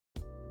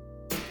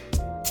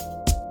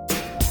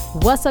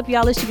What's up,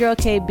 y'all? It's your girl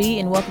KB,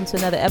 and welcome to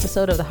another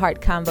episode of the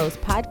Heart Convos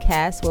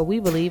podcast, where we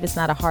believe it's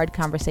not a hard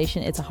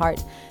conversation, it's a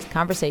heart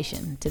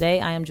conversation. Today,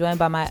 I am joined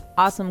by my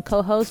awesome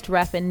co-host,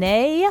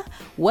 Raffinay.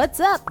 What's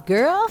up,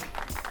 girl?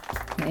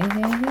 Hey,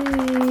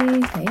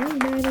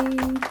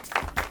 everybody.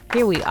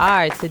 Here we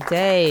are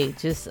today,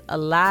 just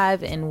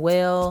alive and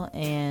well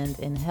and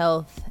in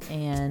health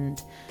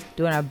and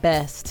doing our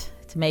best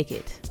to make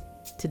it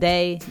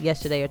today,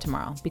 yesterday, or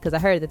tomorrow, because I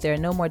heard that there are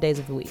no more days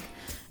of the week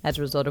as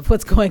a result of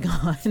what's going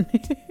on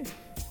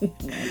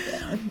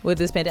with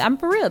this pandemic. I'm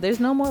for real.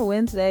 There's no more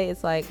Wednesday.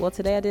 It's like, well,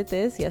 today I did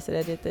this, yesterday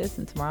I did this,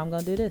 and tomorrow I'm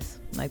going to do this.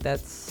 Like,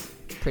 that's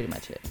pretty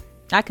much it.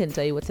 I couldn't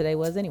tell you what today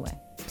was anyway.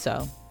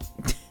 So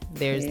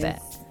there's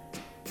that.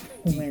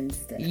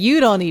 Wednesday. You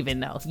don't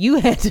even know. You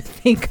had to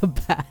think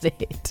about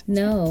it.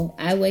 No,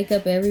 I wake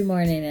up every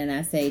morning and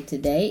I say,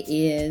 today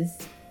is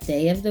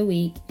day of the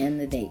week and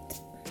the date,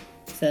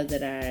 so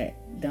that I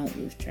don't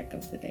lose track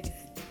of the days.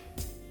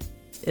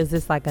 Is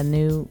this like a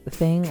new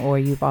thing, or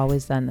you've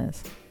always done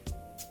this?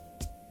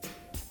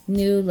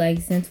 New, like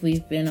since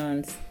we've been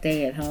on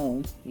stay at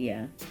home,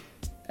 yeah.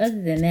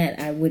 Other than that,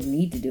 I wouldn't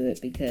need to do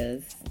it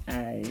because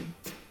I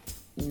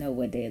know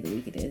what day of the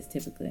week it is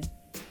typically.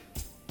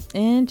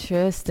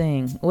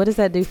 Interesting. What does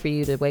that do for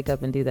you to wake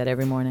up and do that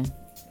every morning?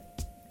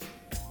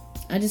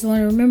 I just want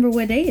to remember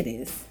what day it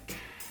is.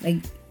 Like,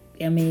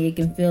 I mean, it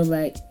can feel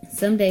like,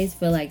 some days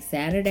feel like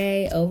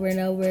Saturday over and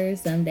over.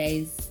 Some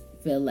days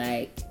feel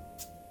like,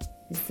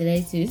 is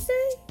today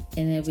Tuesday?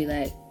 And it'll be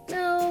like,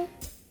 no,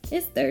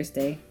 it's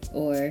Thursday.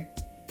 Or,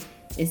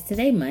 is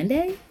today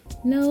Monday?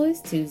 No, it's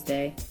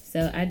Tuesday.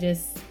 So I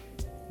just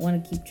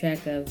want to keep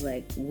track of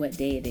like what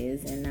day it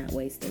is and not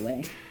waste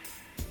away.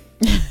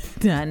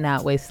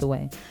 not waste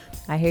away.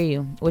 I hear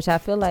you, which I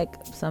feel like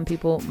some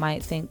people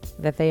might think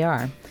that they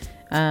are.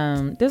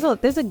 There's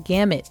a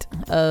gamut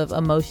of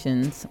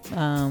emotions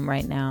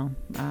right now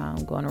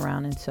going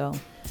around, and so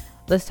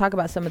let's talk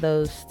about some of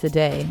those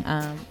today.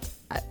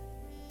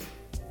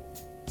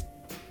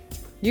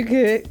 You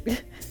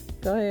good?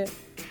 Go ahead.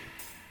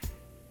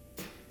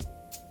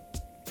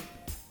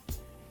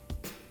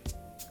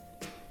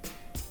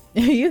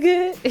 You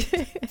good?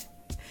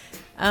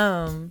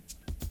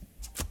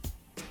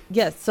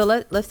 Yes, so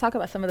let's talk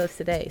about some of those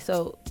today.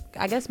 So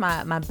I guess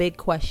my big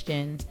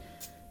question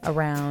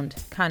around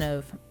kind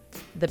of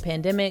the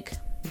pandemic,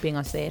 being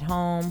on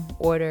stay-at-home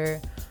order,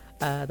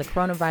 the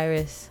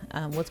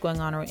coronavirus, what's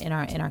going on in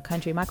our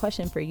country. My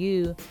question for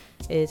you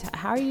is,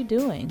 how are you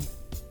doing?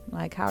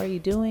 Like, how are you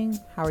doing?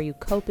 How are you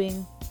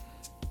coping?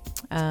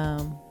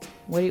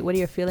 What are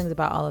your feelings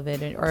about all of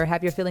it? Or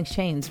have your feelings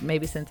changed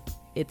maybe since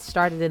it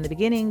started in the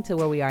beginning to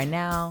where we are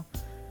now?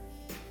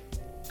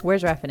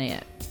 Where's Raffinay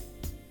at?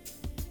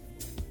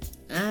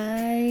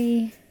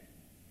 I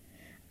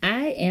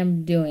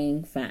am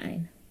doing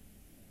fine.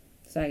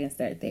 So I can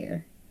start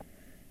there.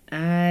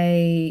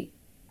 I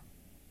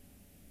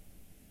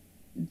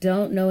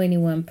don't know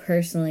anyone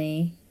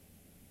personally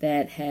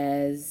that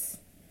has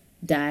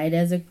died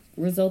as a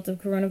result of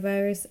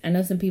coronavirus. I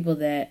know some people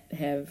that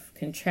have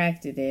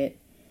contracted it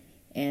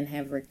and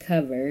have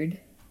recovered.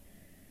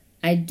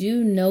 I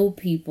do know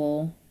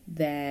people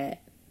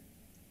that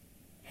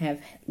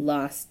have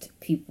lost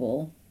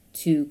people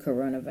to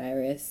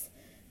coronavirus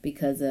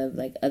because of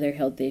like other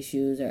health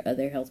issues or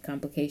other health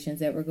complications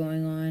that were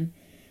going on.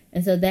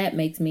 And so that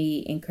makes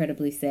me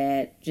incredibly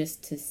sad,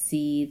 just to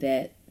see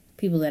that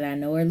people that I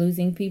know are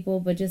losing people,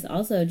 but just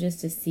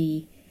to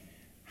see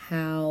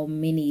how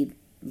many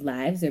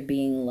lives are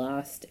being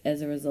lost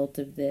as a result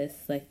of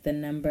this. Like, the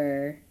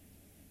number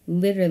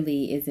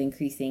literally is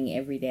increasing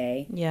every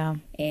day. Yeah.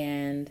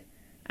 And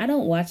I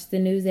don't watch the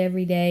news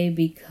every day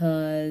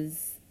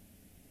because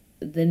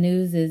the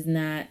news is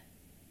not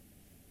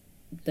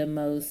the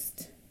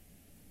most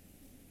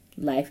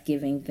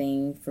life-giving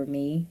thing for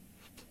me.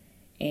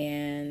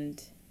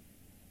 And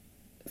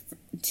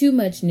too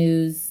much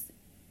news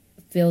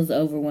feels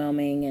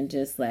overwhelming and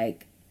just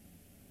like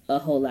a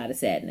whole lot of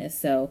sadness.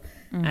 So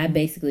I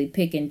basically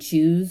pick and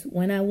choose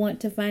when I want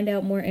to find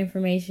out more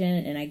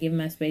information, and I give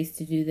myself space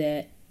to do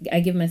that.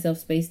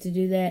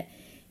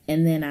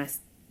 And then I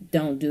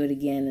don't do it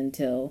again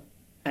until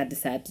I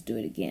decide to do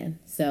it again.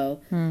 So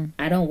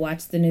I don't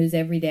watch the news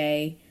every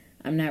day.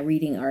 I'm not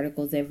reading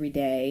articles every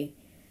day.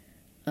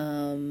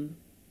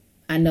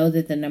 I know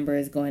that the number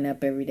is going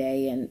up every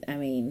day, and I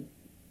mean,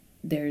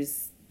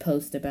 there's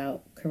posts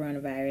about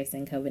coronavirus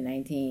and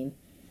COVID-19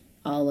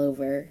 all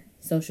over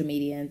social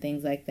media and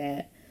things like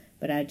that.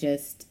 But I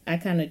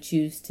kind of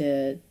choose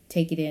to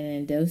take it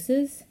in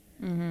doses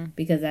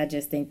because I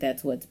just think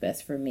that's what's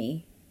best for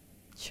me.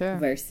 Sure.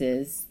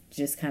 Versus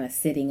just kind of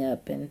sitting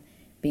up and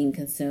being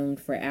consumed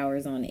for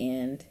hours on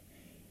end,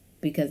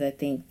 because I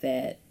think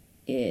that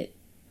it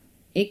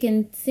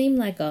can seem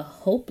like a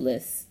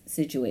hopeless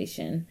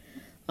situation,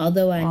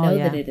 although I know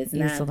that it is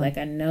not. Easily. Like,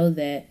 I know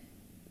that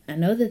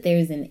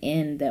there's an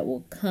end that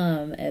will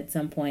come at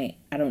some point.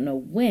 I don't know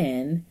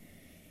when,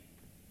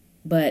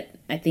 but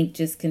I think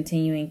just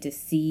continuing to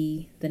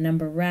see the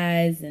number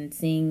rise and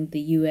seeing the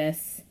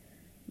U.S.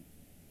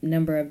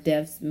 number of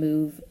deaths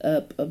move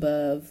up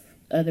above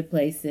other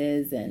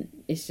places, and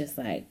it's just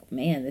like,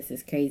 man, this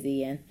is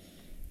crazy. And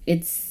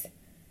it's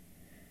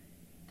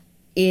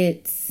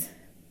I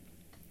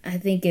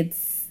think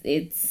it's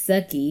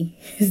sucky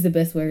is the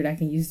best word I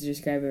can use to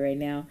describe it right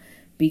now,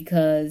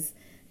 because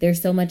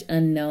there's so much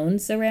unknown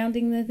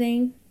surrounding the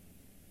thing.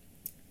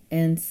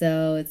 And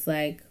so it's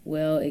like,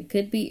 well, it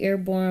could be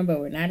airborne,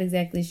 but we're not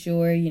exactly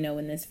sure. You know,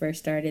 when this first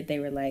started, they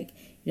were like,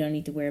 you don't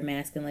need to wear a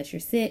mask unless you're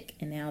sick.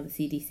 And now the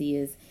CDC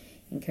is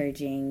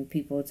encouraging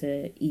people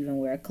to even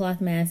wear a cloth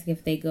mask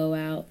if they go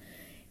out.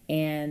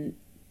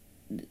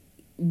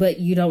 But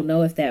you don't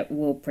know if that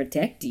will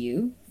protect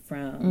you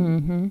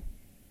from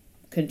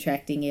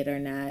contracting it or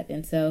not.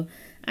 And so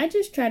I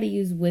just try to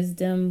use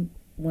wisdom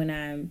when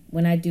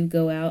I do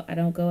go out. I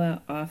don't go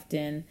out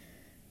often.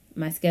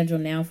 My schedule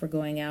now for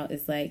going out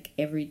is like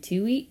every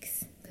 2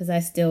 weeks, because I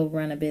still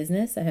run a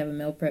business. I have a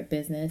meal prep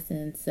business,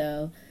 and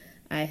so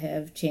I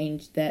have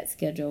changed that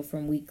schedule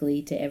from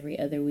weekly to every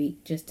other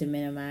week just to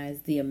minimize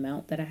the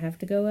amount that I have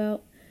to go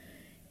out.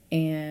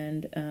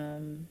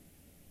 And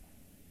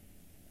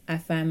I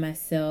find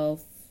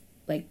myself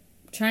like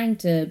trying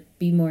to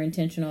be more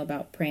intentional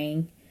about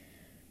praying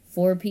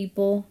for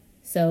people.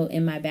 So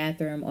in my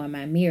bathroom on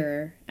my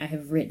mirror, I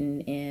have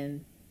written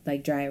in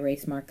like dry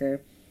erase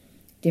marker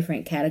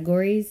different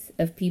categories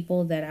of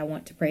people that I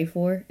want to pray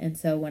for. And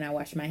so when I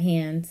wash my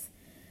hands,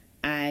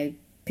 I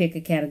pick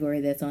a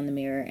category that's on the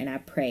mirror and I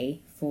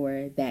pray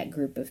for that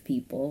group of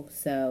people.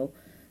 So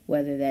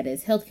whether that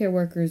is healthcare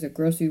workers or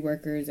grocery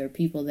workers or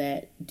people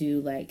that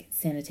do like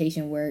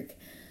sanitation work,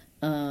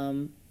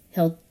 healthcare.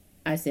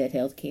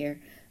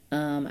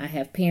 I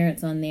have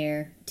parents on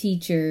there,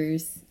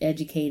 teachers,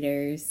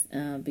 educators,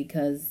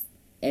 because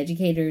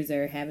educators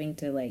are having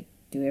to like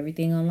do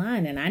everything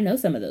online. And I know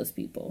some of those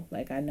people.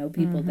 Like I know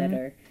people that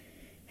are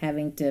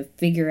having to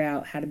figure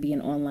out how to be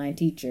an online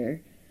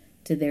teacher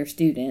to their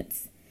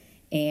students.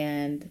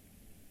 And,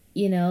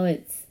 you know,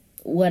 it's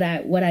what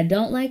I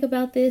don't like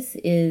about this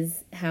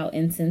is how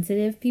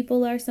insensitive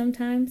people are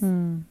sometimes.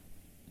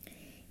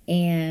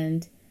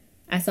 And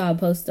I saw a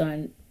post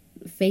on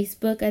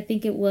Facebook, I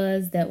think it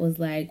was, that was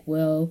like,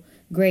 well,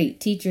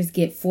 great, teachers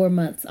get 4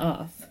 months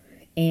off.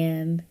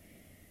 And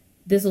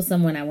this was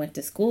someone I went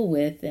to school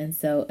with. And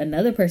so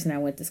another person I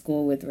went to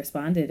school with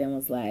responded and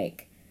was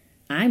like,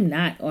 I'm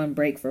not on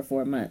break for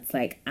 4 months.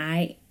 Like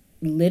I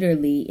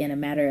literally in a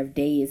matter of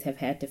days have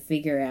had to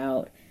figure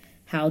out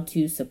how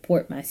to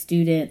support my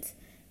students,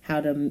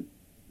 how to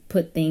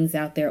put things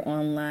out there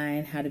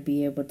online, how to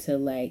be able to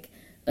like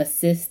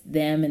assist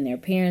them and their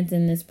parents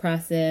in this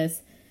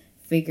process,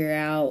 figure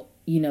out,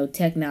 you know,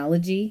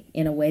 technology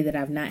in a way that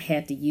I've not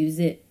had to use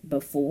it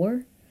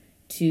before,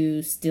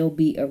 to still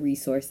be a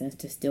resource and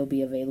to still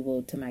be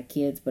available to my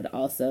kids, but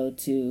also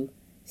to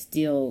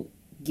still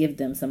give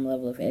them some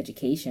level of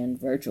education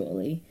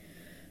virtually.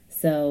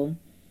 So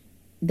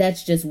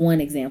that's just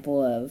one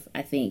example of,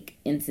 I think,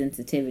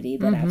 insensitivity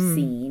that I've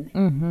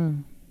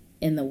seen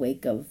in the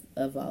wake of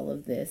all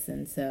of this.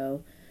 And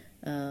so,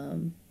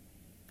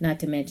 not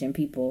to mention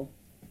people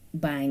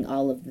buying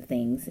all of the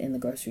things in the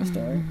grocery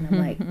store. And I'm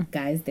like,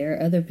 guys, there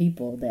are other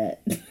people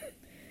that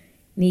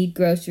need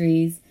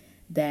groceries,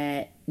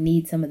 that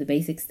need some of the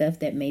basic stuff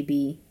that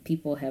maybe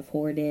people have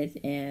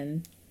hoarded.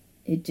 And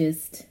it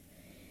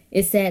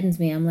saddens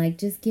me. I'm like,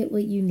 just get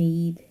what you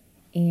need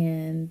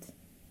and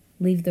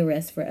leave the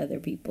rest for other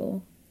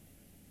people.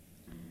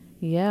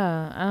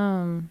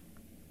 Yeah.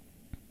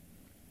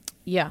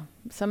 Yeah.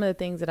 Some of the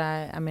things that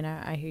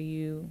I hear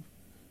you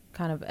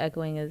kind of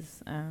echoing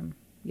is,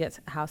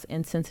 yes, how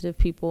insensitive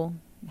people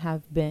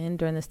have been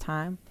during this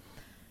time.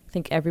 I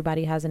think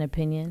everybody has an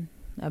opinion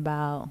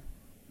about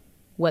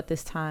what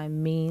this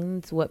time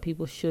means, what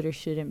people should or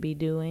shouldn't be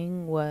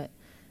doing,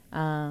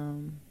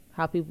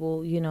 how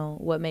people, you know,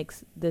 what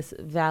makes this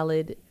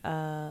valid,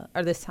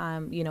 or this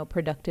time, you know,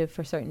 productive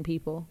for certain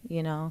people.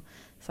 You know,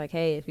 it's like,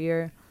 hey, if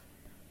you're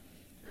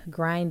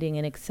grinding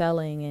and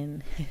excelling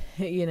and,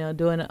 you know,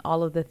 doing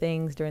all of the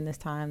things during this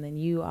time, then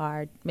you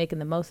are making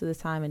the most of this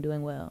time and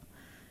doing well.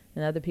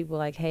 And other people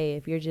like, hey,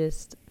 if you're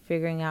just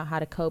figuring out how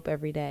to cope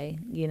every day,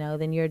 you know,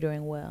 then you're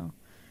doing well.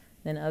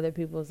 Then other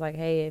people's like,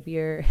 hey, if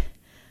you're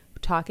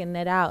talking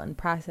it out and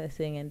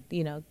processing and,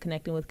 you know,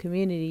 connecting with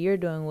community, you're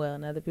doing well.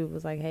 And other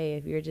people's like, hey,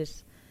 if you're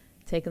just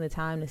taking the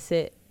time to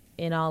sit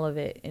in all of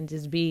it and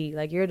just be,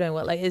 like, you're doing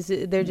well. Like,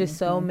 there's just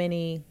so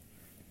many,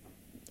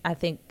 I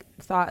think,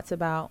 thoughts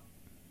about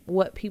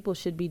what people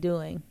should be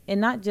doing. And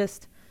not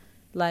just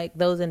like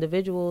those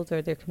individuals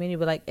or their community,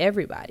 but like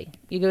everybody.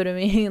 You get what I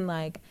mean?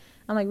 Like,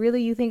 I'm like,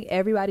 really? You think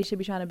everybody should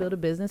be trying to build a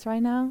business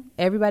right now?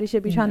 Everybody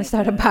should be trying to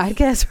start a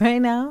podcast right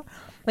now?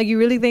 Like, you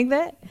really think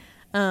that?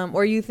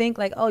 Or you think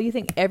like, oh, you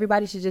think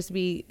everybody should just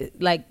be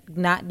like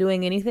not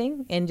doing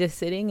anything and just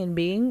sitting and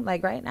being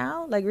like right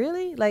now? Like,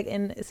 really? Like,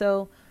 and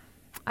so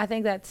I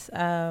think that's,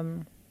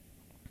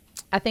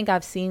 I think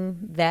I've seen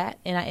that,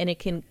 and it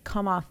can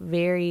come off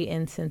very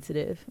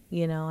insensitive,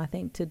 you know, I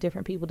think to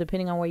different people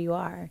depending on where you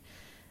are.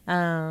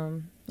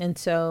 And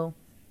so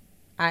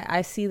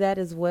I see that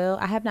as well.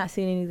 I have not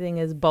seen anything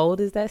as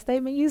bold as that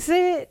statement you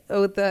said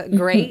with the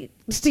great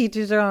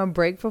teachers are on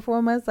break for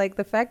 4 months. Like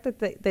the fact that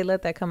they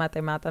let that come out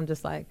their mouth, I'm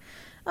just like,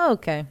 oh,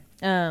 okay.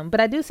 But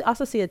I do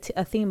also see a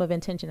theme of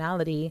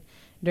intentionality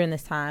during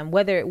this time.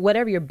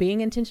 Whatever you're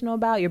being intentional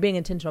about, you're being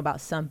intentional about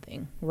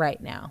something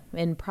right now,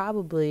 and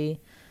probably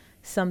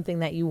something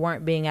that you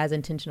weren't being as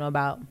intentional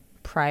about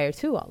prior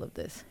to all of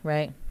this,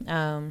 right?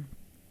 And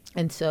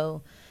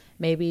so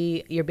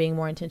maybe you're being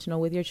more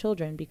intentional with your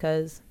children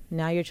because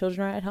now your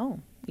children are at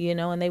home,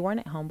 and they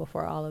weren't at home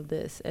before all of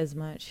this as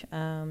much.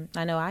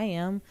 I know I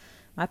am.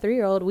 My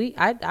 3-year-old,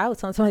 I was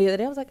telling somebody the other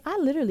day, I was like, I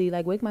literally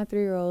like wake my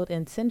 3-year-old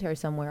and send her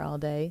somewhere all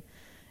day,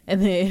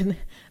 and then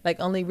like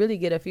only really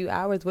get a few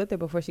hours with her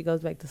before she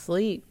goes back to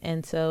sleep.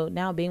 And so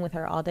now being with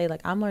her all day,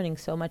 like I'm learning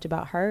so much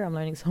about her. I'm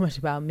learning so much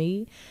about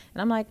me.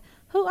 And I'm like,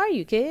 who are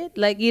you, kid?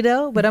 Like,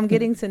 but I'm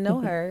getting to know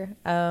her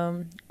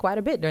quite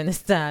a bit during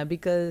this time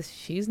because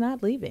she's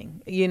not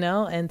leaving,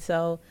 And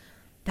so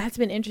that's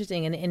been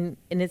interesting. And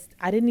it's,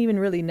 I didn't even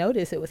really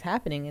notice it was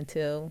happening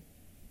until,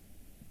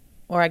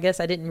 or I guess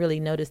I didn't really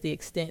notice the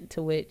extent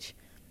to which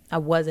I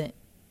wasn't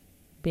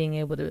being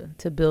able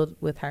to build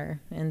with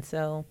her. And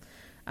so,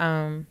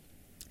 so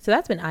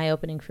that's been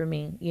eye-opening for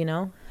me,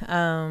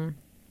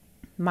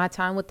 my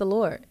time with the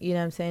Lord, what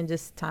I'm saying?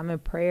 Just time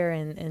of prayer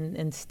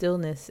and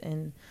stillness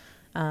and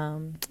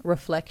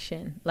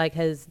reflection, like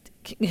has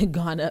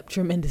gone up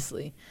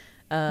tremendously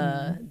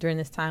during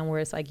this time where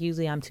it's like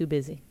usually I'm too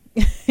busy,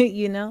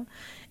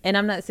 and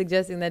I'm not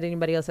suggesting that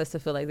anybody else has to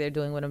feel like they're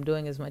doing what I'm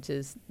doing as much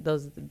as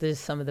there's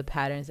some of the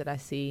patterns that I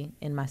see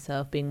in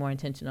myself being more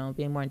intentional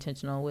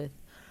with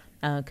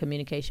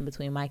communication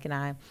between Mike and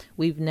I.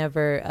 We've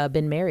never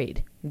been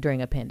married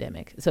during a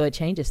pandemic, so it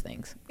changes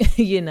things.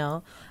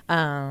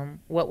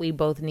 What we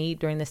both need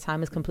during this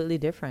time is completely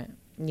different,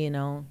 in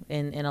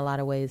a lot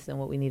of ways than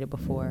what we needed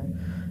before.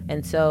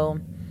 And so,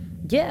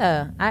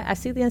 yeah, I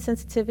see the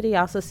insensitivity.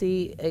 I also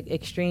see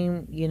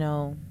extreme,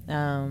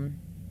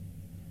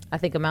 I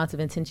think amounts of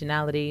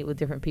intentionality with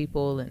different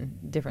people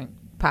and different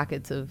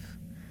pockets of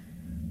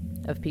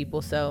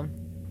people. So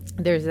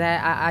there's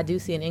that. I do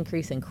see an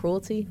increase in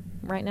cruelty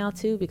right now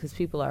too, because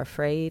people are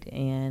afraid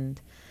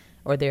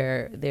or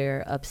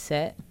they're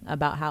upset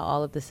about how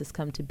all of this has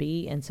come to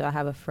be. And so I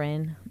have a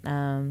friend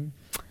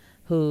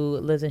who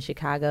lives in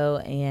Chicago,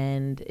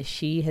 and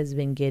she has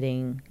been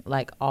getting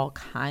like all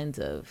kinds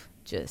of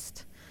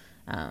just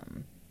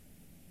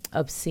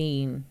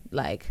obscene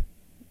like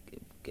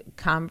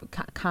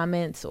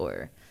comments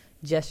or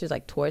gestures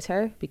like towards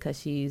her because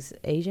she's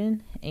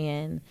Asian,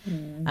 and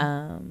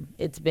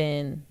it's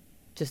been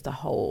just a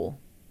whole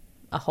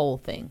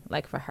thing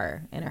like for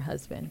her and her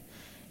husband.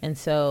 And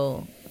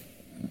so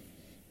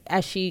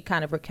as she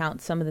kind of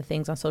recounts some of the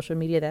things on social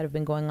media that have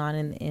been going on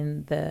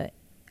in the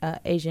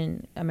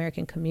Asian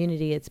American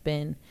community, it's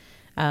been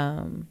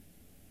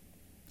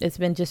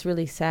just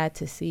really sad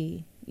to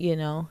see,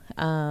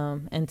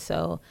 and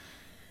so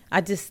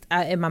I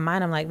in my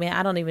mind, I'm like, man,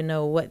 I don't even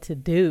know what to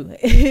do.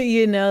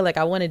 Like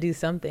I want to do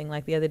something.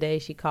 Like the other day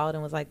she called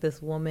and was like,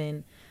 this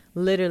woman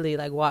literally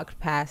like walked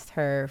past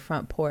her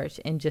front porch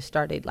and just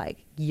started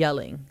like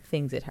yelling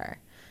things at her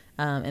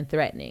and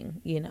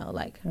threatening,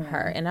 like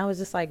her. And I was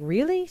just like,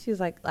 really? She was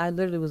like, I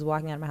literally was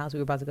walking out of my house. We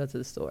were about to go to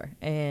the store.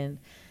 And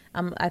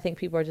I think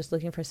people are just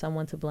looking for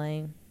someone to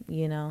blame,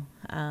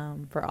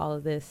 for all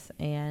of this.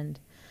 And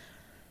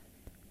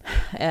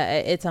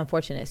it's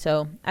unfortunate.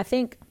 So I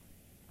think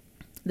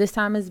this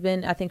time has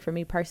been, I think for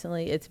me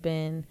personally, it's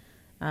been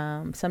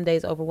some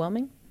days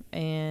overwhelming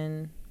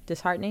and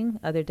disheartening.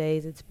 Other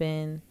days it's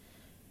been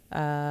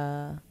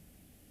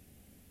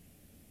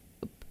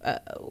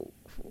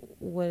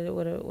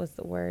what's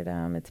the word?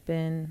 It's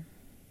been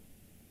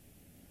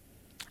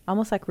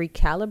almost like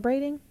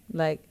recalibrating.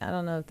 Like, I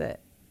don't know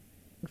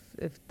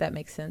if that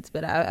makes sense,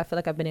 but I feel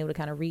like I've been able to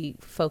kind of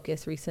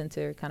refocus,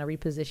 recenter, kind of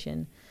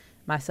reposition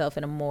myself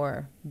in a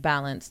more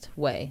balanced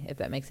way, if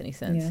that makes any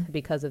sense,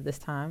 because of this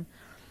time.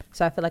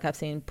 So I feel like I've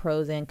seen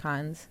pros and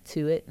cons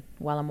to it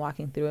while I'm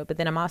walking through it. But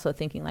then I'm also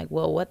thinking like,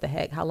 well, what the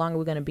heck? How long are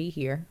we going to be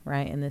here,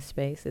 right, in this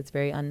space? It's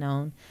very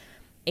unknown.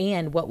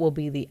 And what will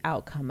be the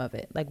outcome of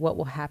it? Like, what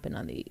will happen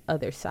on the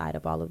other side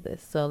of all of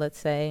this? So let's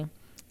say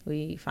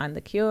we find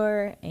the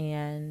cure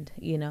and,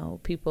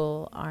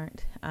 people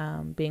aren't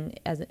being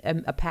as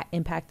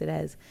impacted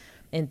as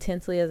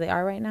intensely as they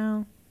are right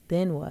now.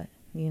 Then what?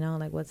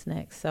 Like what's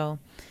next? So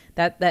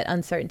that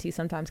uncertainty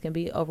sometimes can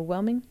be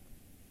overwhelming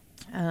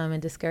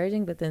and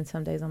discouraging. But then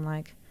some days I'm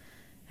like,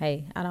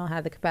 hey, I don't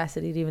have the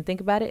capacity to even think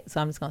about it. So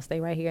I'm just going to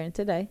stay right here in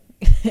today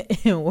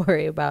and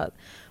worry about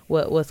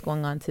what's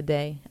going on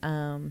today.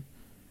 And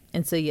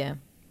so, yeah,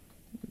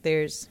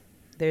 there's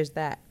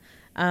that.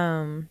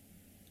 I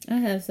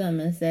have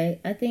something to say.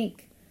 I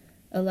think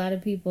a lot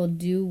of people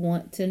do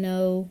want to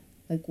know,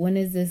 like, when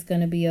is this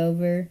going to be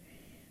over?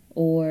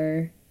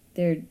 Or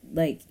they're,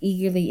 like,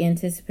 eagerly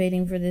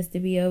anticipating for this to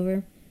be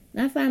over.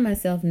 And I find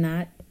myself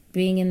not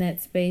being in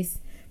that space,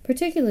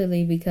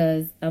 particularly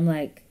because I'm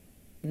like,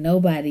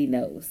 nobody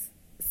knows.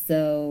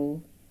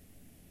 So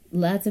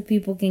lots of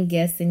people can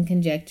guess and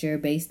conjecture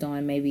based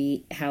on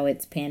maybe how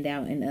it's panned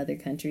out in other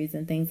countries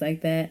and things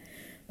like that.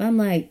 But I'm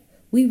like,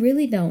 we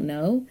really don't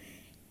know.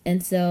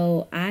 And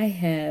so I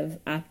have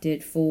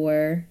opted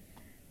for,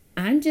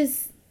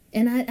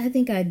 and I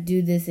think I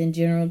do this in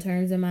general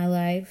terms in my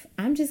life.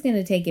 I'm just going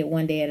to take it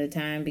one day at a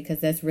time because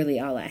that's really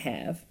all I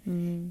have.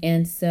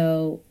 And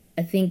so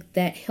I think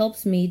that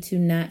helps me to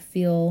not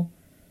feel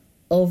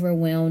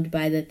overwhelmed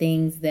by the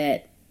things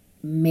that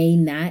may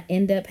not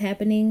end up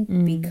happening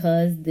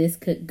because this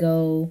could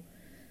go.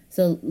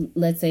 So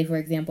let's say, for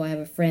example, I have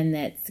a friend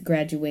that's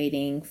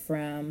graduating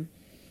from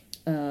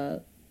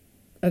a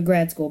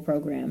grad school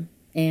program.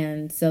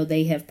 And so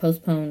they have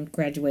postponed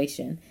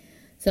graduation.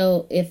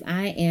 So if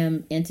I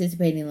am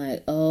anticipating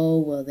like, oh,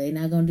 well, they're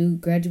not going to do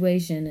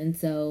graduation. And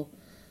so,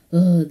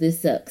 oh,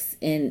 this sucks.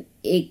 And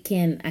it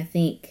can, I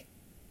think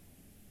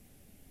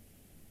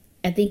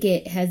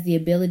it has the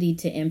ability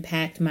to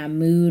impact my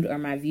mood or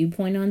my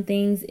viewpoint on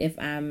things if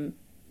I'm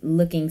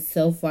looking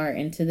so far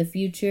into the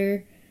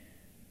future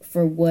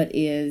for what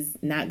is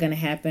not going to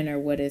happen or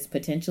what is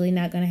potentially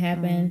not going to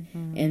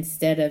happen,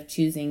 instead of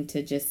choosing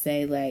to just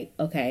say like,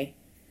 okay,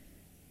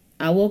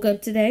 I woke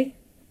up today.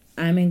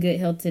 I'm in good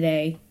health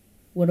today.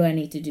 What do I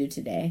need to do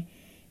today?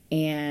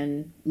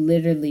 And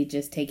literally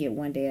just take it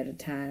one day at a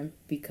time,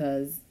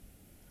 because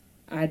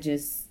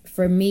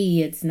for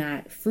me, it's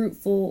not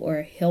fruitful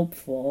or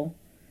helpful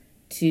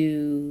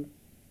to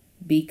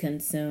be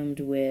consumed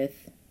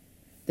with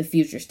the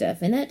future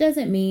stuff. And that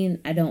doesn't mean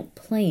I don't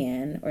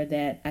plan or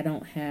that I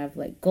don't have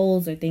like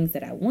goals or things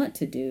that I want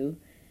to do,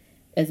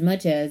 as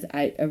much as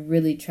I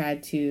really try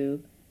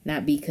to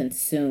not be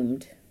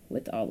consumed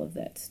with all of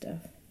that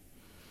stuff.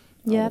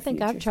 Yeah, I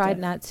think I've tried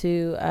not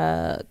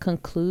to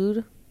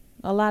conclude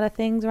a lot of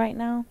things right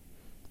now,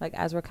 like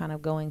as we're kind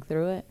of going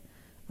through it.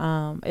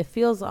 It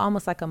feels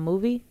almost like a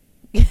movie,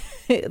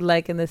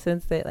 like in the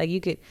sense that like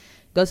you could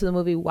go to the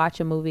movie, watch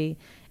a movie,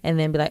 and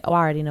then be like, oh, I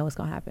already know what's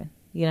going to happen.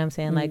 You know what I'm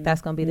saying? Like, that's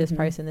going to be this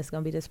person, this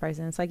going to be this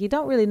person. It's like, you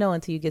don't really know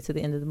until you get to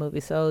the end of the movie.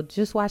 So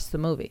just watch the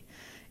movie.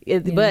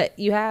 But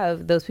you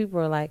have those people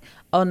who are like,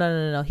 oh,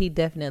 no, he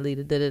definitely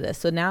da-da-da.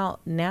 So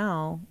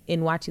now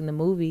in watching the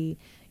movie,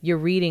 you're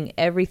reading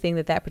everything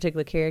that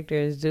particular character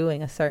is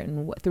doing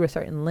through a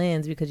certain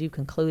lens, because you've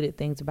concluded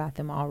things about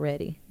them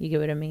already. You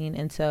get what I mean?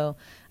 And so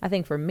I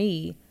think for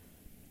me,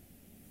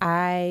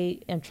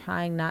 I am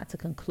trying not to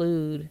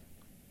conclude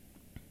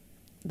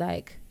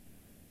like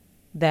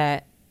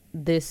that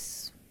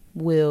this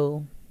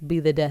will be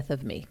the death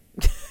of me,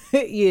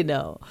 you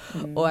know,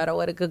 or I don't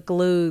want to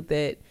conclude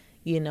that,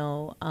 we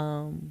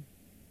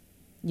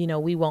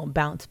won't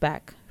bounce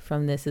back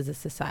from this as a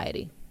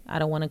society. I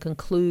don't want to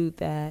conclude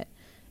that,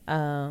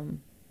 I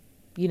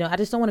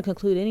just don't want to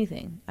conclude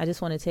anything. I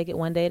just want to take it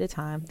one day at a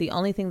time. The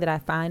only thing that I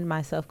find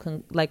myself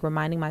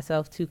reminding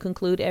myself to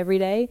conclude every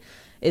day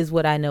is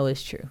what I know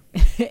is true.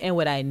 And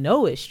what I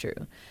know is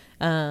true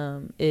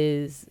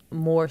is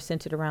more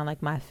centered around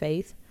like my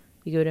faith,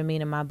 you get what I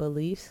mean, and my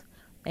beliefs,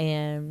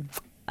 and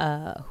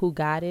who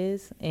God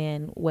is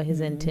and what his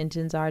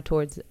intentions are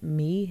towards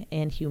me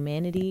and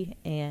humanity,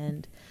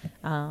 and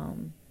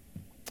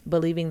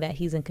believing that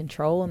he's in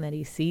control and that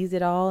he sees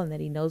it all and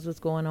that he knows what's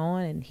going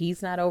on and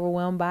he's not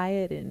overwhelmed by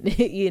it. And,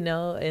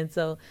 and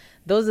so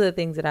those are the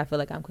things that I feel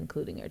like I'm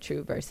concluding are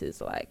true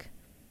versus like,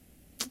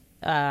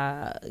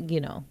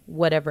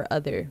 whatever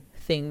other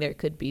thing there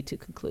could be to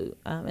conclude.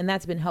 And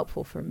that's been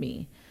helpful for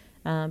me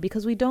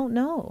because we don't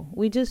know.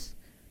 We just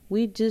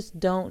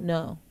don't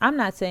know. I'm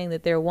not saying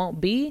that there won't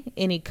be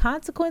any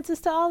consequences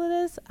to all of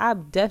this. I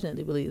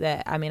definitely believe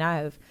that. I mean, I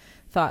have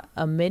thought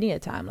many a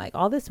time, like,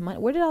 all this money,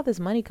 where did all this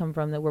money come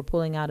from that we're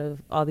pulling out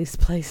of all these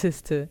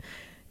places to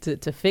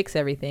fix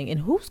everything? And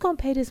who's going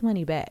to pay this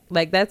money back?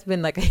 Like, that's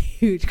been like a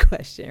huge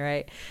question,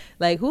 right?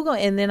 Like, who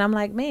going, and then I'm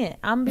like, man,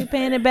 I'm gonna be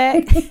paying it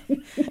back.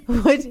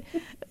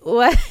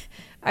 What?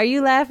 Are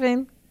you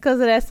laughing because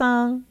of that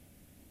song?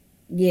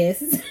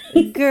 Yes.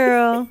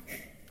 Girl.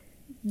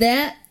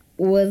 That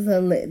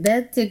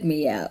took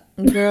me out.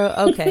 Girl,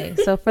 okay.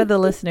 So for the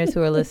listeners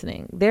who are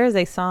listening, there is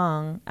a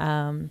song,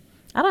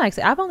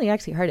 I've only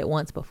actually heard it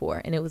once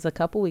before, and it was a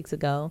couple weeks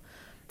ago.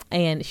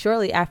 And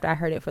shortly after I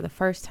heard it for the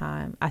first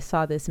time, I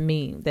saw this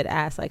meme that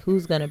asked, like,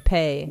 who's going to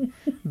pay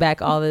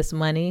back all this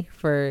money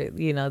for,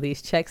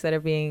 these checks that are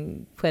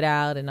being put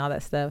out and all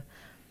that stuff.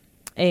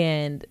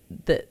 And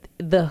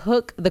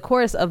the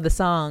chorus of the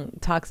song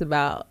talks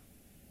about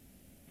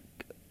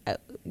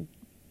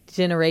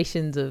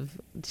generations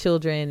of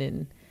children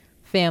and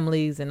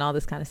families and all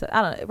this kind of stuff.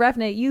 I don't know.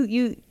 Rafna,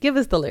 you give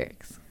us the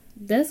lyrics.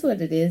 That's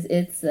what it is.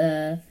 It's,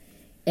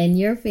 and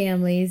your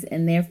families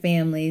and their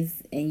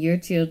families and your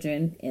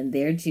children and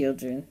their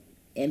children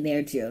and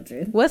their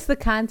children. What's the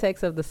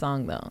context of the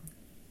song, though?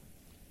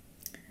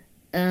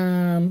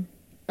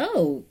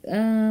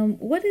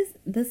 What is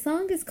the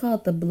song? Is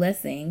called The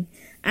Blessing.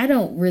 I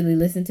don't really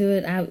listen to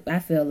it. I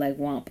feel like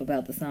womp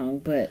about the song,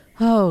 but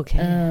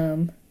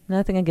okay.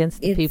 Nothing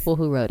against the people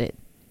who wrote it.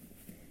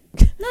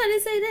 No, I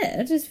didn't say that.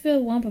 I just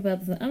feel womp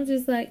about the song. I'm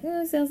just like,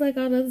 it sounds like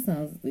all the other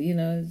songs.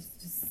 It's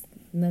just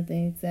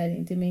nothing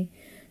exciting to me.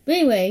 But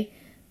anyway,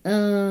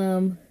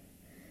 the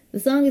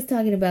song is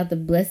talking about the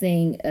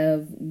blessing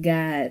of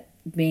God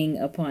being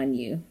upon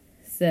you.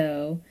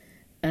 So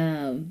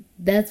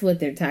that's what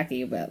they're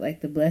talking about,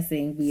 like the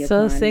blessing be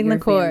upon sing your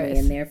the chorus. family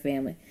and their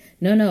family.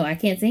 No, I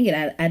can't sing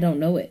it. I don't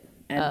know it.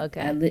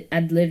 Okay. I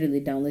literally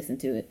don't listen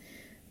to it.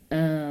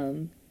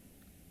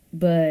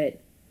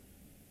 But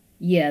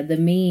yeah, the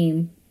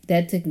meme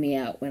that took me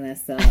out when I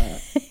saw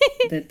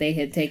that they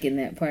had taken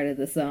that part of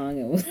the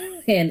song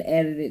and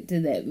added it to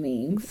that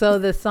meme. So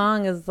the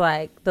song is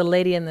like, the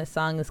lady in the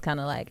song is kind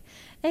of like,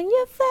 and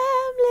your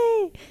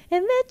family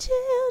and their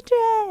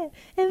children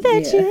and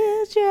their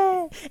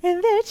children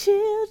and their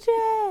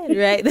children,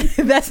 right?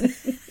 that's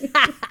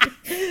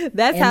how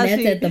that's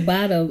she at the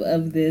bottom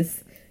of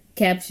this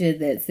caption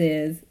that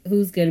says,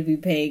 "Who's going to be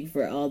paying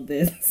for all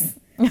this?"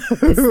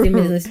 The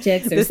stimulus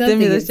checks or the something.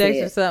 Stimulus checks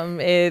or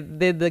something. And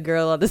then the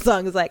girl on the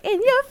song is like,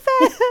 and your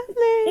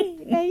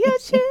family and your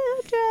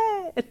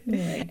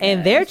children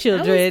and their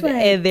children like,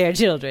 and their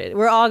children.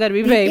 We're all going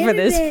to be paying for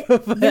this.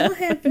 Y'all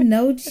have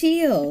no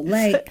chill.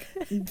 Like,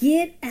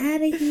 get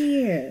out of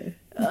here.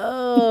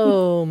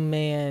 Oh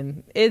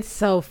man, it's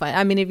so fun.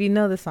 I mean, if you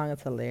know the song,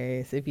 it's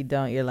hilarious. If you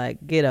don't, you're like,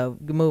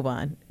 move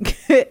on.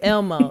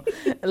 Elmo,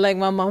 like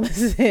my mama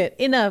said,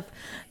 enough.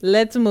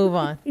 Let's move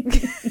on.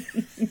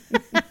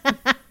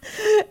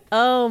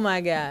 Oh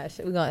my gosh,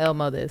 we're gonna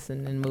Elmo this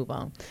and then move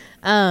on.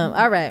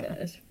 All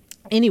right.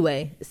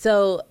 Anyway,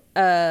 so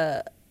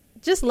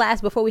just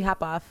last before we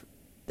hop off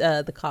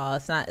the call,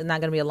 it's not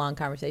gonna be a long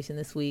conversation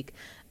this week.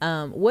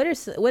 What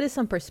is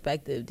some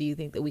perspective do you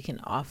think that we can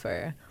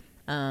offer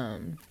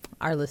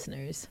our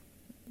listeners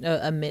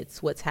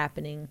amidst what's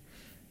happening?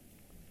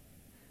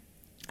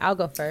 I'll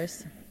go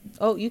first.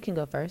 Oh, you can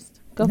go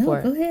first. Go for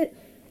it. Go ahead.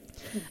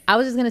 I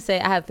was just going to say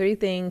I have 3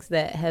 things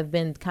that have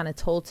been kind of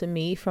told to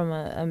me from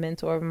a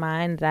mentor of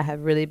mine that I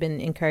have really been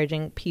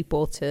encouraging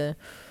people to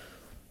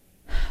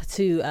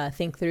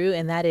think through.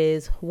 And that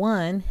is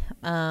 1,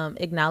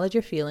 acknowledge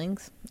your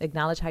feelings,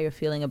 acknowledge how you're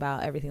feeling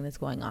about everything that's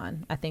going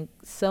on. I think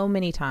so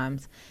many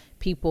times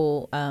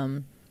people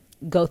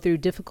go through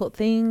difficult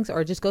things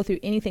or just go through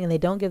anything and they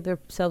don't give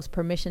themselves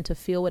permission to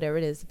feel whatever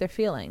it is that they're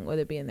feeling,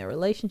 whether it be in their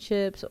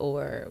relationships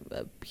or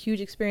a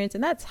huge experience.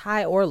 And that's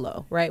high or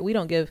low, right? We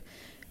don't give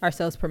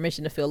ourselves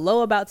permission to feel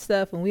low about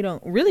stuff, and we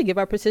don't really give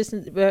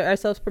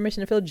ourselves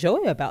permission to feel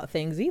joy about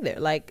things either,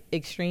 like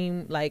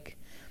extreme like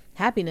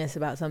happiness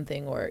about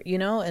something, or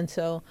and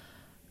so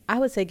I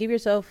would say give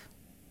yourself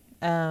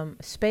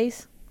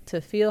space to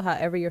feel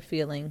however you're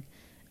feeling,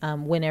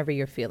 whenever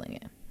you're feeling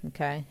it.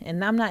 Okay.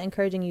 And I'm not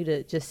encouraging you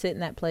to just sit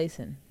in that place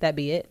and that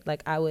be it.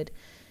 Like, I would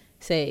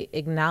say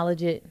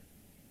acknowledge it,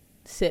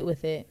 sit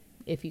with it.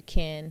 If you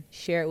can,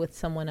 share it with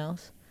someone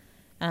else.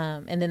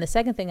 And then the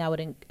second thing I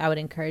would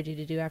encourage you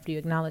to do after you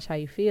acknowledge how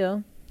you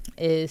feel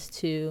is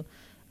to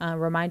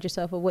remind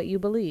yourself of what you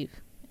believe,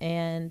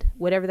 and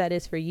whatever that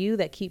is for you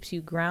that keeps you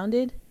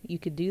grounded. You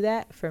could do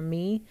that. For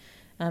me,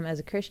 as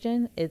a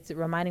Christian, it's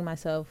reminding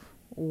myself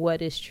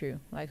what is true,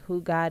 like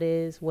who God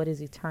is, what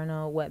is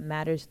eternal, what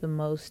matters the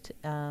most,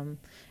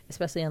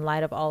 especially in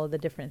light of all of the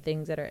different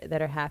things that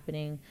are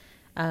happening.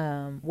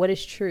 What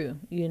is true,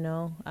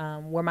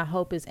 where my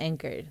hope is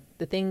anchored,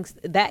 the things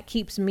that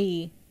keeps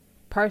me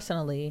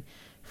personally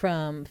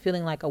from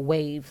feeling like a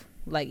wave,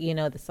 like,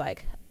 that's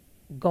like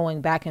going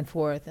back and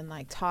forth and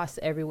like tossed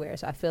everywhere.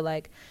 So I feel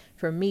like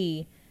for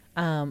me,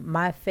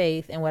 my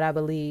faith and what I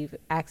believe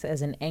acts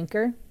as an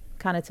anchor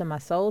kind of to my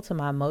soul, to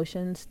my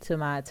emotions, to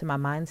my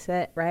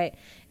mindset, right?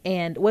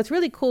 And what's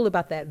really cool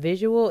about that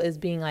visual is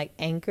being like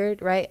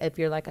anchored, right? If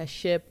you're like a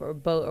ship or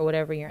boat or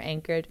whatever, you're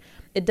anchored.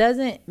 It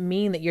doesn't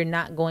mean that you're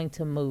not going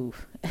to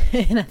move.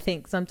 And I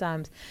think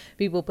sometimes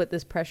people put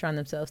this pressure on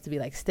themselves to be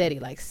like steady,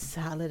 like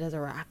solid as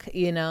a rock,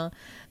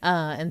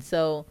 and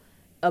so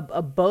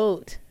a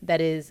boat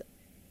that is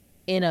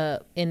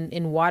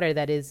in water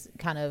that is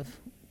kind of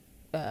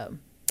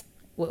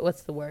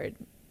what's the word?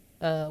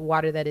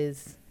 Water that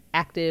is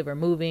active or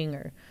moving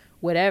or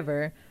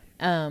whatever,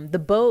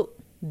 the boat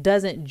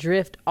doesn't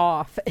drift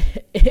off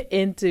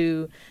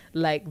into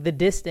like the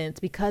distance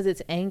because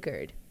it's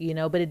anchored,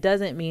 but it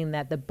doesn't mean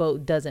that the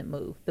boat doesn't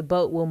move. The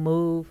boat will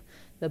move.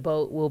 The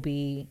boat will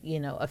be,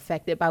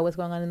 affected by what's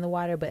going on in the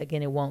water, but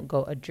again, it won't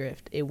go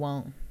adrift. It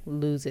won't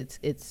lose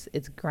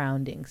its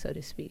grounding, so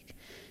to speak.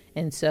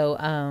 And so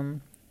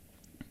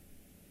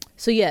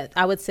yeah,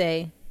 I would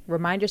say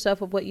remind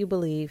yourself of what you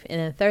believe. And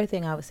then the third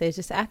thing I would say is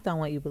just act on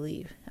what you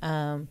believe,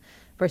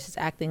 versus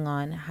acting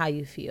on how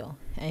you feel.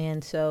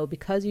 And so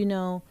because you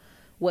know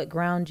what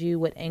grounds you,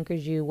 what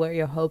anchors you, where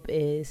your hope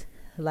is,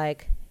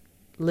 like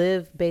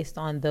live based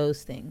on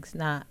those things,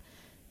 not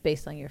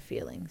based on your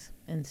feelings.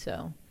 And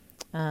so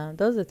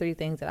those are 3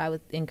 things that I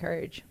would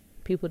encourage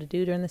people to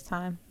do during this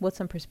time. What's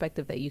some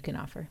perspective that you can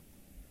offer?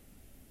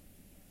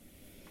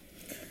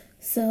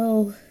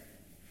 So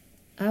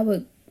I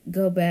would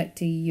go back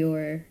to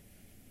your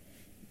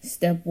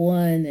step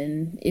 1,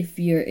 and if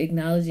you're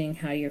acknowledging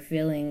how you're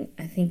feeling,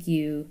 I think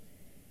you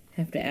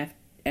have to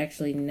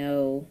actually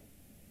know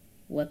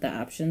what the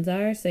options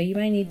are. So you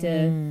might need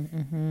to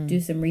do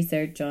some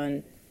research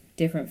on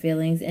different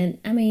feelings. And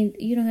I mean,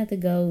 you don't have to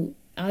go,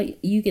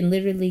 you can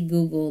literally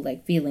Google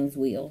like feelings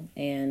wheel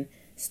and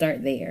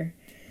start there.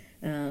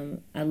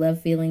 I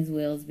love feelings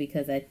wheels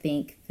because I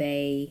think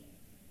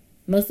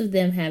most of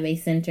them have a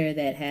center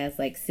that has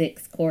like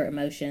 6 core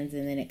emotions,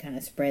 and then it kind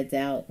of spreads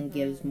out and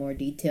gives more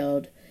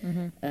detailed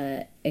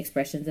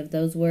expressions of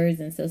those words.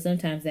 And so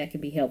sometimes that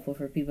can be helpful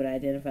for people to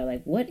identify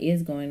like what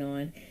is going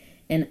on.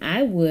 And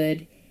I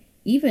would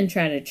even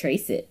try to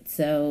trace it.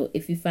 So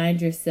if you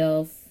find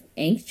yourself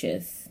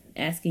anxious,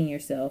 asking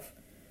yourself,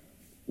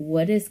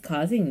 what is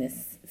causing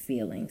this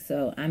feeling?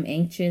 So I'm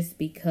anxious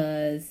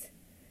because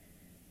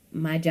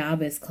my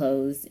job is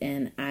closed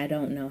and I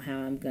don't know how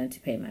I'm going to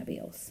pay my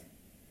bills.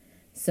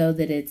 So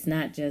that it's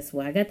not just,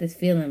 well, I got this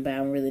feeling, but I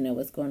don't really know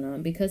what's going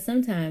on. Because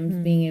sometimes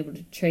being able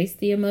to trace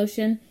the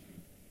emotion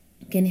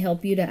can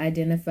help you to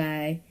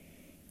identify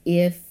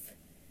if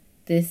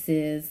this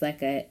is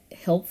like a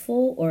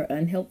helpful or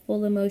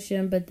unhelpful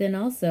emotion, but then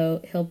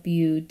also help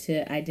you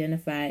to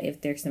identify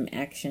if there's some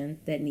action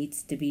that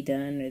needs to be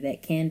done or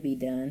that can be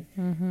done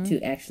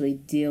to actually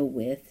deal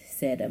with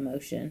said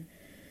emotion.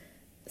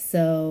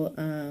 So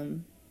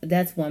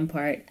that's one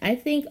part. I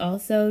think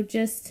also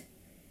just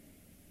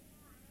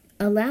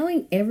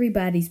allowing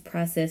everybody's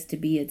process to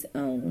be its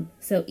own.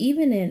 So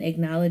even in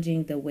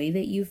acknowledging the way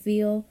that you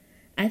feel,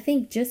 I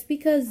think just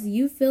because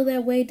you feel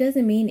that way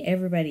doesn't mean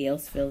everybody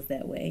else feels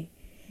that way.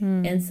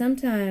 And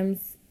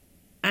sometimes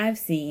I've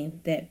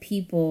seen that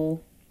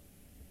people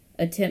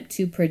attempt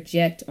to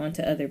project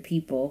onto other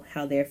people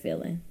how they're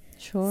feeling.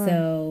 Sure.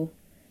 So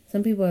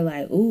some people are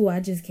like, ooh,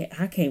 I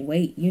can't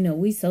wait. You know,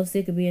 we so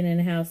sick of being in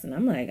the house. And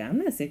I'm like, I'm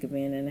not sick of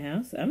being in the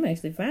house. I'm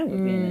actually fine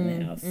with being in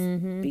the house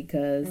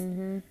because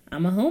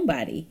I'm a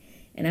homebody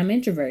and I'm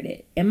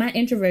introverted. And my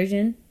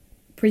introversion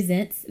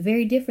presents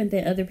very different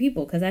than other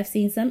people, because I've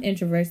seen some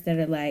introverts that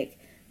are like,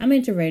 I'm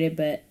introverted,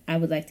 but I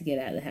would like to get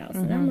out of the house.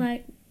 And I'm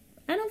like,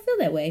 I don't feel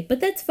that way, but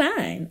that's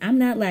fine. I'm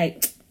not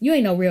like, you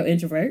ain't no real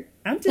introvert.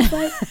 I'm just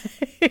like,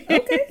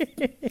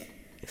 okay.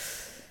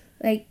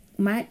 Like,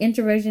 my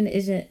introversion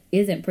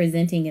isn't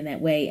presenting in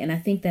that way, and I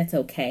think that's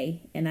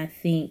okay. And I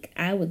think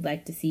I would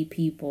like to see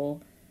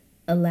people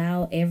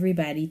allow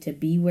everybody to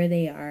be where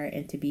they are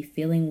and to be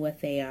feeling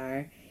what they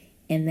are,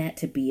 and that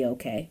to be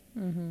okay.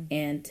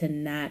 And to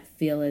not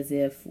feel as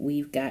if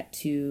we've got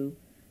to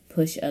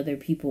push other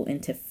people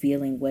into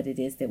feeling what it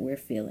is that we're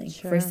feeling.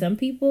 Sure. For some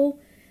people,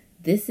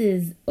 this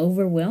is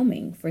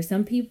overwhelming. For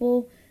some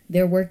people,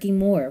 they're working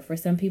more. For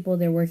some people,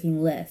 they're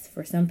working less.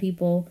 For some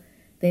people,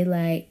 they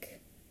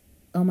like,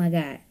 oh my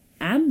God,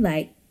 I'm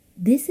like,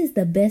 this is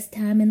the best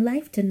time in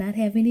life to not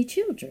have any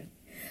children.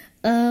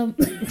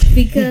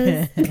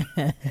 Because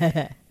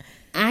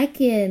I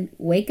can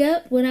wake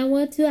up when I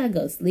want to. I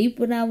go sleep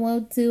when I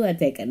want to. I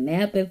take a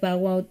nap if I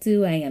want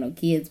to. I ain't got no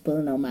kids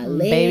pulling on my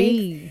legs.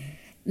 Baby.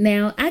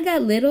 Now, I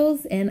got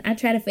littles and I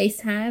try to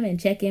FaceTime and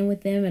check in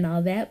with them and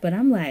all that. But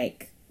I'm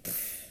like,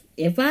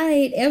 if I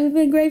ain't ever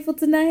been grateful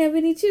to not have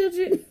any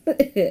children,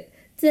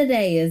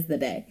 today is the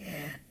day.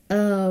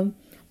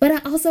 But I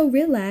also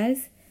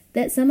realize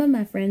that some of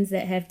my friends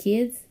that have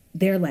kids,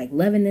 they're like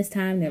loving this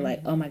time. They're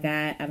like, oh my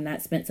God, I've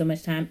not spent so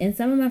much time. And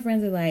some of my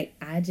friends are like,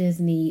 I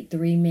just need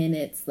 3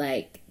 minutes,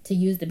 like, to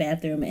use the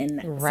bathroom and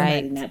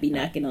somebody not be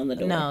knocking on the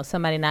door. No,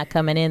 somebody not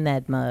coming in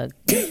that mug.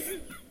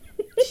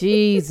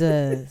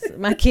 Jesus.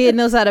 My kid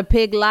knows how to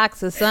pick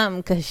locks or something,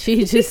 because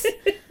she just,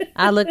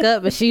 I look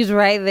up and she's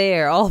right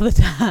there all the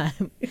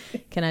time.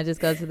 Can I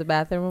just go to the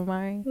bathroom,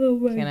 Omari? Oh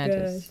my Can I gosh.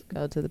 just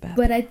go to the bathroom?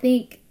 But I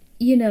think,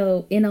 you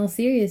know, in all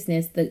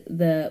seriousness,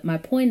 my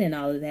point in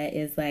all of that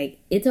is like,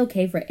 it's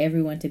okay for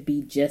everyone to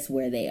be just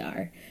where they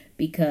are,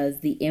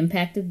 because the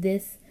impact of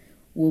this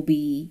will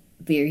be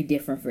very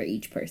different for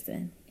each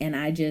person. And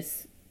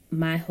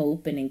my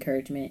hope and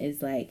encouragement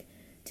is like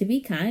to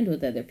be kind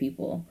with other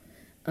people.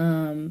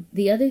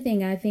 The other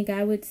thing I think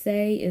I would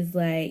say is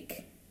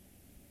like,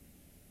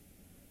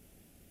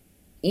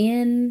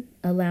 in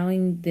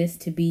allowing this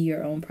to be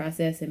your own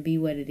process and be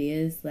what it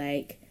is,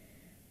 like,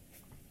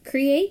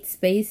 create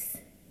space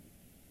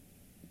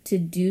to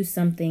do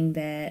something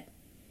that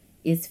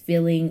is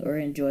filling or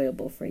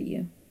enjoyable for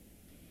you.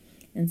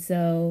 And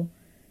so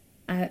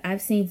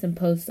I've seen some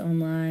posts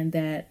online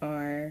that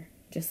are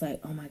just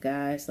like, oh my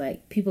gosh,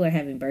 like, people are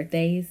having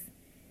birthdays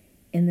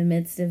in the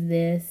midst of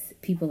this.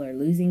 People are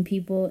losing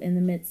people in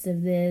the midst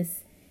of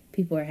this.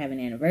 People are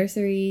having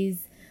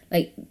anniversaries.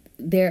 Like,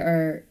 there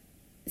are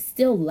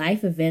still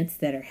life events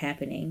that are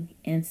happening.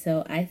 And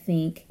so I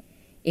think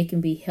it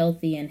can be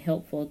healthy and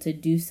helpful to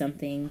do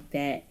something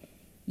that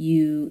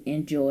you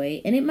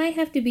enjoy. And it might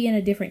have to be in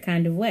a different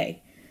kind of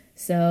way.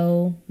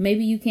 So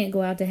maybe you can't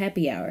go out to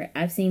happy hour.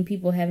 I've seen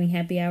people having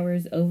happy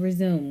hours over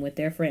Zoom with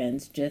their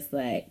friends. Just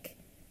like,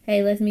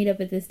 hey, let's meet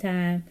up at this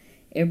time.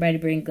 Everybody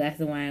bring a glass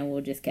of wine.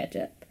 We'll just catch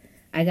up.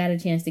 I got a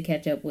chance to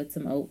catch up with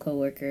some old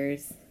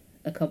coworkers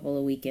a couple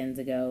of weekends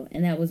ago.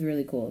 And that was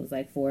really cool. It was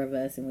like 4 of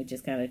us and we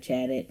just kind of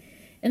chatted.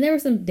 And there were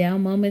some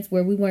down moments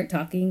where we weren't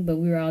talking, but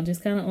we were all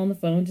just kind of on the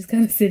phone, just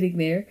kind of sitting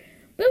there.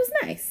 But it was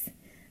nice.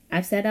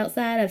 I've sat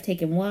outside. I've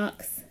taken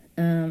walks.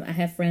 I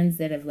have friends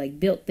that have like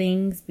built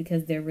things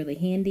because they're really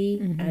handy.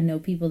 Mm-hmm. I know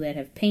people that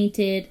have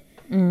painted,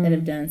 that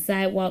have done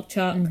sidewalk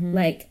chalk.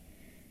 Like,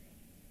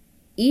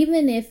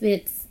 even if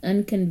it's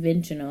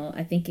unconventional,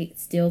 I think it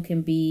still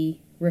can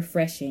be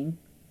refreshing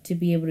to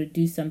be able to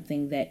do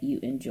something that you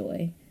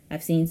enjoy.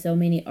 I've seen so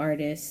many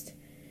artists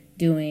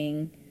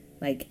doing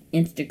like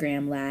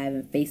Instagram live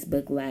and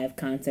Facebook live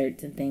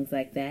concerts and things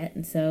like that.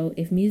 And so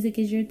if music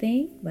is your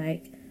thing,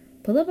 like,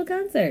 pull up a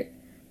concert.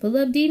 Pull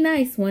up D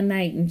Nice one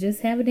night and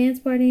just have a dance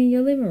party in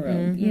your living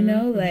room. You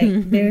know,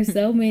 like, there's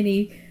so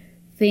many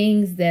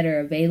things that are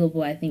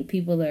available. I think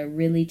people are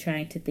really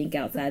trying to think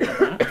outside the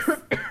box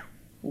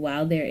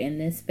while they're in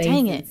this space.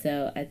 Dang it. And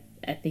so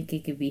I think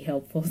it could be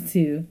helpful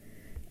to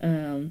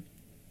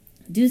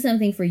do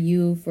something for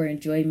you for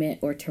enjoyment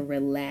or to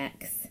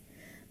relax,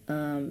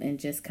 and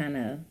just kind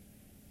of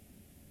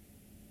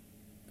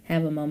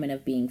have a moment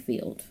of being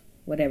filled,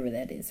 whatever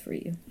that is for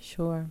you.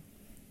 Sure.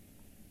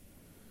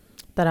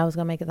 Thought I was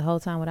going to make it the whole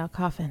time without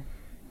coughing.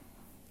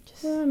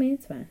 Well, I mean,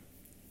 it's fine.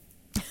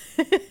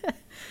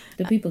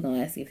 The people going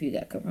to ask you if you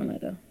got corona,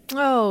 though.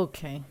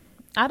 Okay.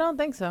 I don't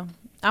think so.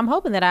 I'm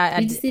hoping that I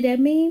Did you see that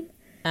meme?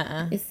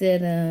 Uh-uh. It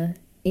said,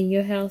 in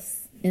your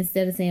house,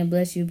 instead of saying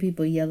bless you,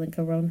 people yelling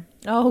corona.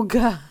 Oh,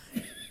 God.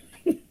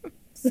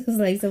 So it's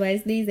like somebody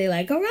sneeze, they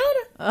like, corona.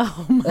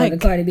 Oh, my Or the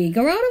Cardi B,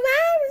 coronavirus.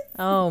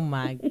 Oh,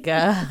 my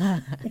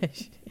gosh.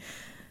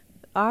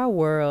 Our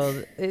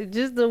world,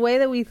 just the way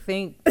that we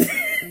think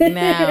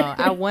now,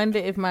 I wonder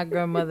if my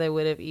grandmother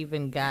would have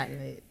even gotten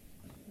it.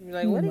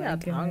 Like, what are y'all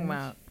talking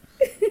about?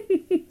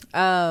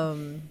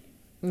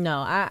 No,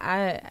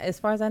 I as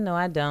far as I know,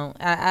 I don't.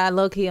 I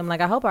low key, I'm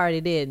like, I hope I already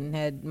did and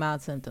had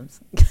mild symptoms.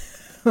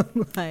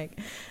 Like,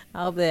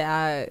 I hope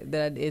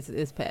that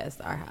it's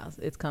past our house.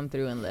 It's come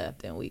through and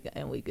left, and we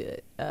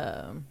good.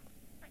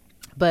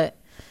 But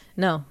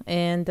no,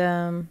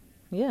 and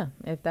yeah,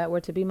 if that were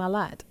to be my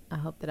lot, I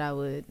hope that I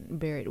would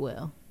bear it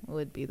well.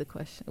 Would be the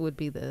question. Would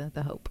be the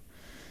hope.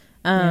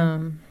 I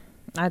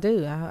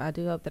do. I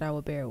do hope that I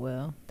would bear it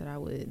well. That I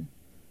would.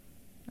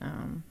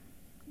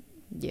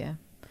 Yeah.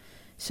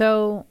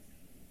 So,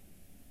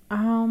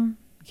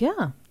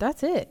 yeah,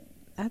 that's it.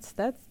 That's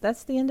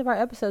the end of our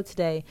episode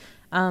today.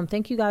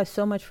 Thank you guys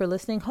so much for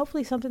listening.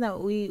 Hopefully something that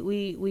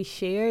we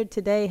shared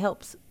today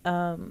helps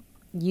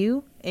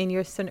you in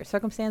your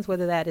circumstance,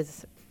 whether that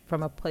is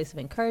from a place of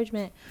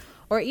encouragement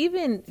or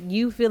even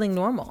you feeling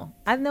normal.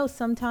 I know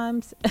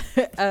sometimes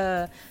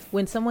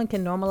when someone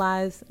can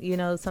normalize,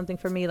 something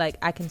for me, like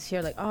I can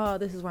share like, oh,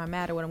 this is where I'm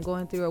at or what I'm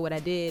going through or what I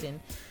did.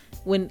 And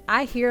when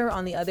I hear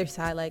on the other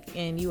side, like,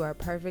 and you are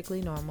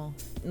perfectly normal,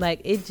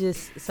 like it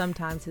just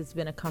sometimes has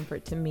been a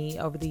comfort to me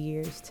over the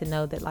years to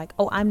know that like,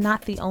 oh, I'm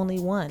not the only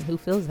one who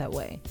feels that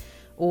way,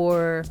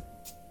 or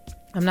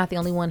I'm not the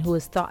only one who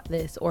has thought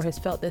this or has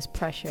felt this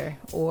pressure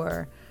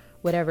or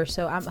whatever.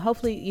 So I'm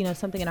hopefully,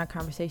 something in our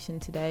conversation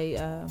today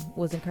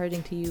was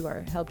encouraging to you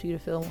or helped you to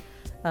feel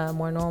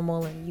more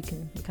normal, and you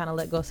can kind of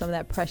let go of some of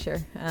that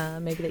pressure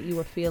maybe that you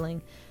were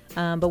feeling.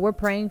 But we're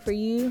praying for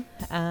you,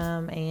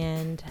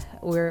 and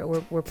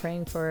we're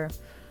praying for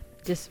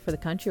just for the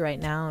country right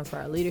now and for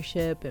our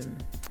leadership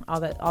and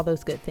all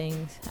those good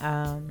things.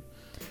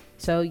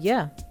 So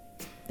yeah,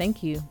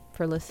 thank you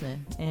for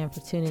listening and for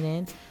tuning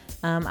in.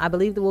 I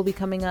believe that we'll be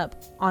coming up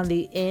on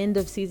the end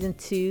of season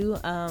 2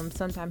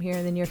 sometime here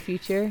in the near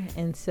future,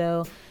 and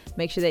so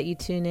make sure that you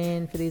tune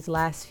in for these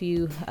last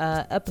few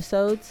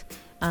episodes.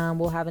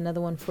 We'll have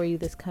another one for you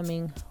this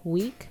coming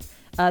week.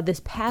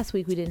 This past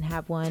week we didn't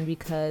have one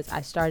because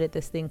I started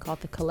this thing called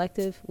The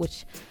Collective,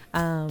 which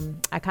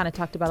I kind of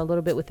talked about a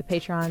little bit with the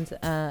patrons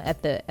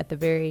at the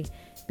very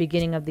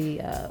beginning of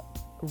the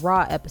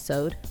Raw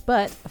episode.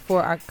 But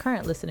for our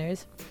current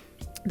listeners,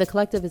 The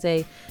Collective is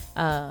a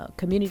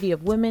community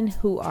of women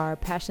who are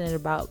passionate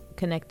about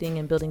connecting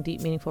and building deep,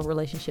 meaningful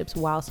relationships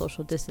while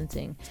social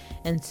distancing.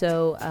 And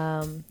so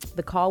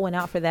the call went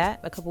out for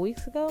that a couple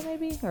weeks ago,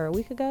 maybe, or a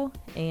week ago.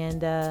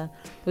 And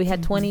we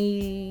had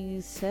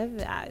 20 some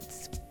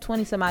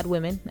odd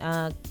women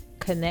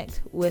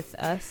connect with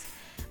us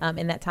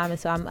in that time. And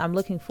so I'm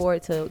looking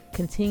forward to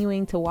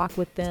continuing to walk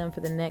with them for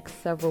the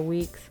next several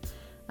weeks.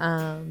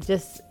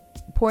 Just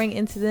pouring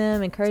into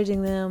them,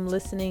 encouraging them,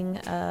 listening,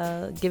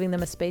 giving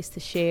them a space to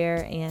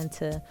share and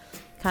to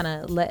kind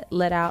of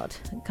let out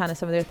kind of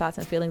some of their thoughts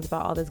and feelings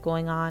about all that's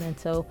going on. And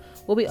so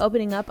we'll be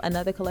opening up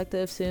another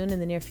collective soon in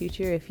the near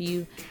future. If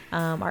you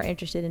are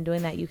interested in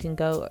doing that, you can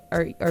go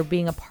or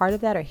being a part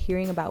of that or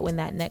hearing about when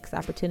that next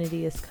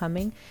opportunity is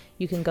coming,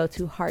 you can go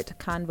to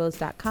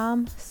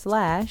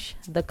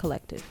heartconvos.com/the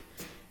collective.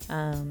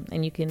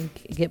 And you can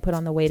get put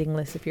on the waiting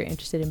list if you're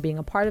interested in being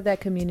a part of that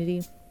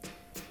community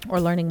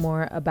or learning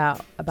more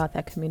about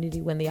that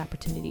community when the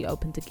opportunity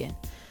opens again.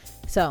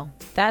 So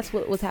that's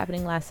what was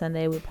happening last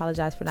Sunday. We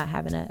apologize for not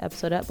having an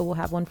episode up, but we'll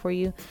have one for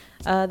you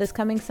this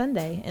coming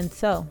Sunday. And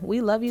so we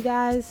love you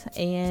guys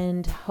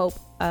and hope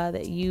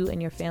that you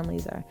and your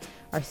families are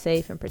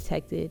safe and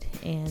protected.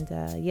 And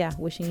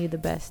wishing you the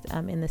best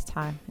in this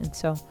time. And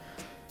so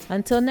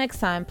Until next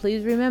time,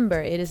 please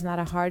remember, it is not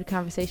a hard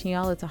conversation,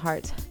 y'all. It's a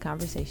heart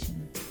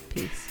conversation.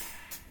 Peace.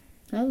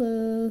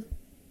 Hello.